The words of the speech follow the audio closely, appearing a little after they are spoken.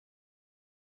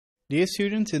Dear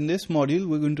students, in this module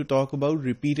we're going to talk about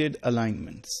repeated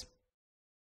alignments.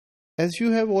 As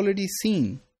you have already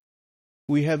seen,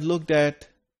 we have looked at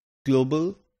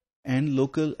global and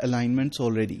local alignments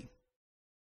already.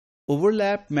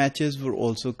 Overlap matches were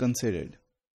also considered.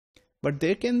 But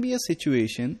there can be a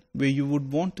situation where you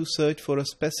would want to search for a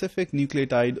specific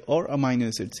nucleotide or amino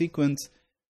acid sequence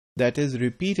that is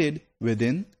repeated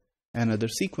within another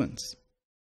sequence.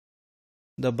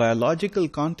 The biological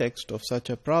context of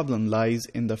such a problem lies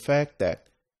in the fact that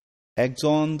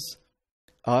exons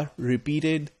are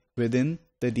repeated within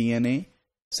the DNA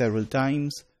several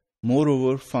times.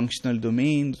 Moreover, functional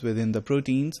domains within the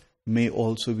proteins may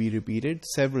also be repeated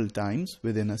several times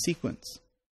within a sequence.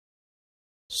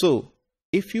 So,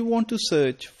 if you want to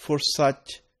search for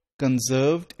such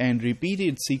conserved and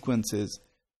repeated sequences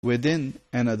within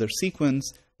another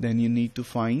sequence, then you need to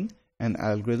find an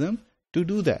algorithm to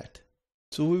do that.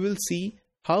 So we will see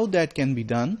how that can be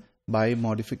done by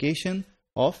modification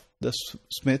of the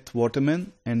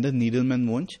Smith-Waterman and the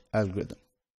Needleman-Wunsch algorithm.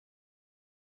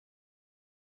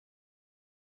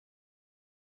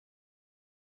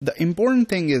 The important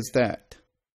thing is that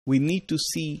we need to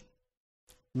see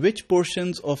which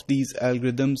portions of these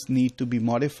algorithms need to be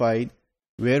modified,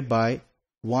 whereby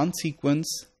one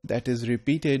sequence that is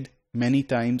repeated many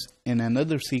times in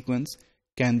another sequence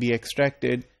can be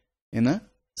extracted in a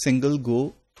single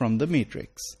go from the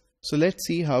matrix. So let's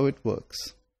see how it works.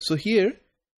 So here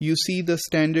you see the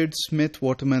standard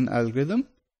Smith-Waterman algorithm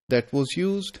that was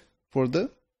used for the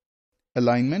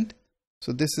alignment.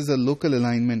 So this is a local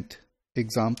alignment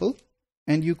example,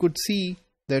 and you could see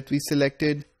that we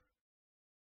selected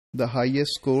the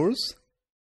highest scores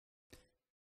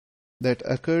that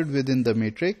occurred within the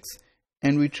matrix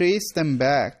and we traced them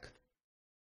back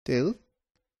till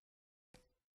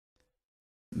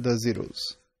the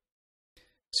zeros.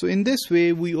 So in this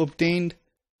way we obtained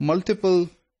multiple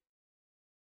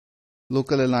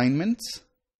local alignments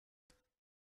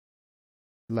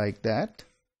like that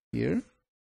here,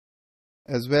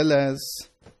 as well as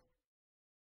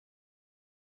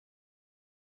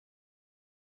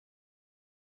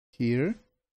here.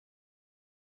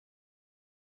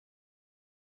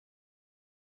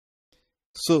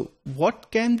 So what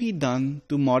can be done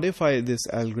to modify this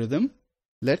algorithm?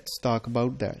 Let's talk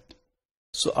about that.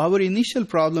 So our initial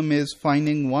problem is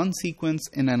finding one sequence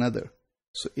in another.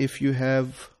 So if you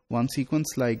have one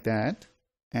sequence like that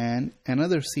and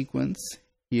another sequence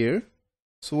here,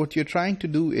 so what you're trying to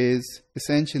do is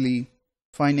essentially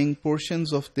finding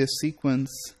portions of this sequence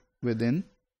within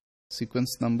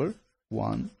sequence number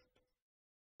 1,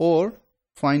 or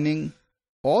finding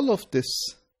all of this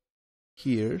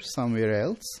here somewhere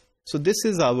else. So this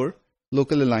is our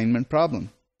local alignment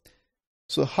problem.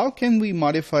 So how can we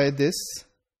modify this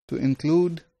to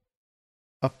include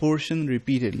a portion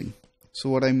repeatedly? So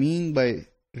what I mean by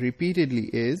repeatedly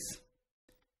is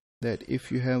that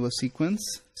if you have a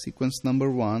sequence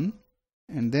number 1,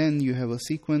 and then you have a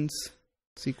sequence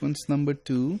number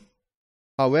 2,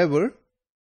 however,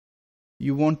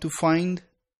 you want to find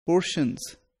portions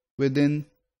within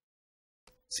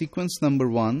sequence number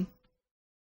 1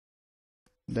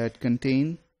 that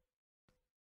contain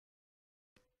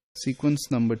sequence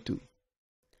number 2.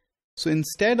 So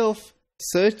instead of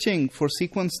searching for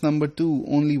sequence number 2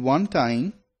 only one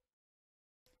time,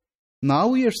 now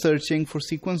we are searching for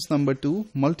sequence number 2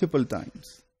 multiple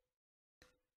times.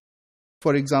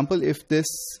 For example, if this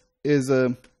is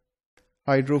a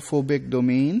hydrophobic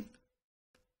domain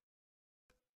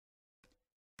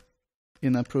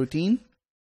in a protein,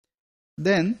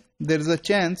 then there is a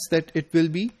chance that it will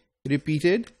be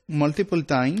repeated multiple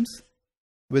times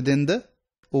within the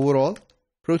overall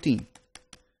protein.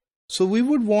 So we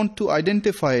would want to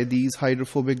identify these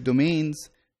hydrophobic domains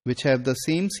which have the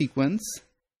same sequence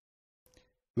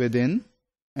within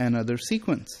another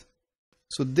sequence.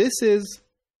 So this is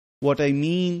what I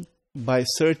mean by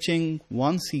searching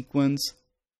one sequence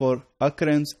for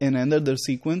occurrence in another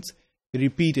sequence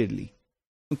repeatedly.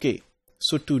 Okay,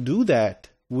 so to do that,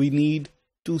 we need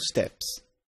two steps.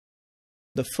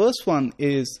 The first one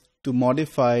is to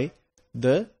modify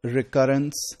the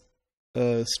recurrence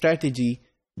strategy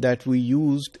that we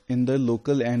used in the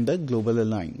local and the global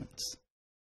alignments.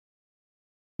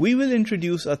 We will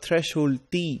introduce a threshold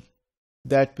T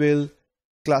that will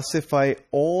classify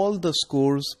all the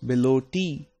scores below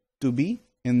T to be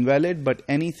invalid, but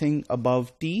anything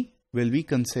above T will be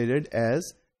considered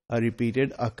as a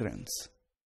repeated occurrence.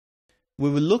 We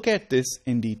will look at this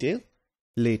in detail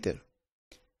later.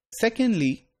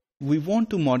 Secondly, we want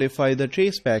to modify the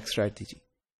traceback strategy,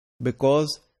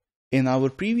 because in our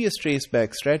previous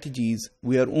traceback strategies,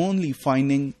 we are only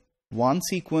finding one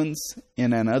sequence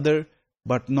in another,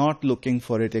 but not looking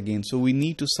for it again. So we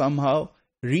need to somehow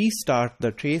restart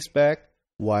the traceback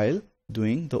while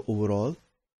doing the overall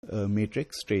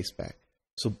matrix traceback.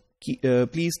 So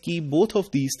please keep both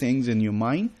of these things in your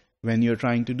mind when you're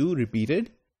trying to do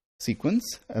repeated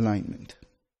sequence alignment.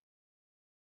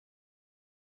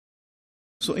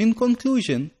 So in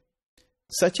conclusion,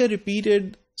 such a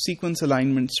repeated sequence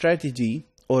alignment strategy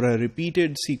or a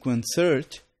repeated sequence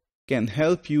search can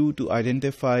help you to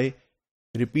identify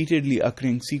repeatedly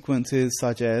occurring sequences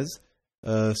such as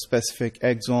specific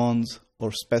exons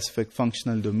or specific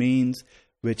functional domains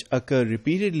which occur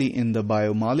repeatedly in the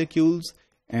biomolecules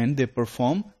and they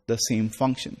perform the same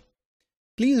function.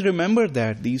 Please remember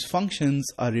that these functions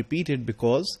are repeated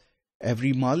because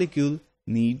every molecule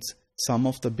needs some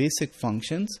of the basic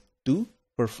functions to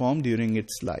perform during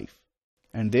its life,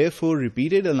 and therefore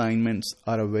repeated alignments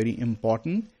are a very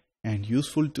important and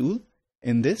useful tool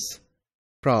in this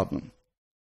problem.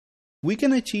 We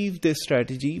can achieve this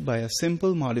strategy by a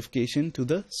simple modification to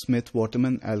the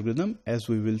Smith-Waterman algorithm, as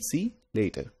we will see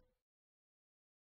later.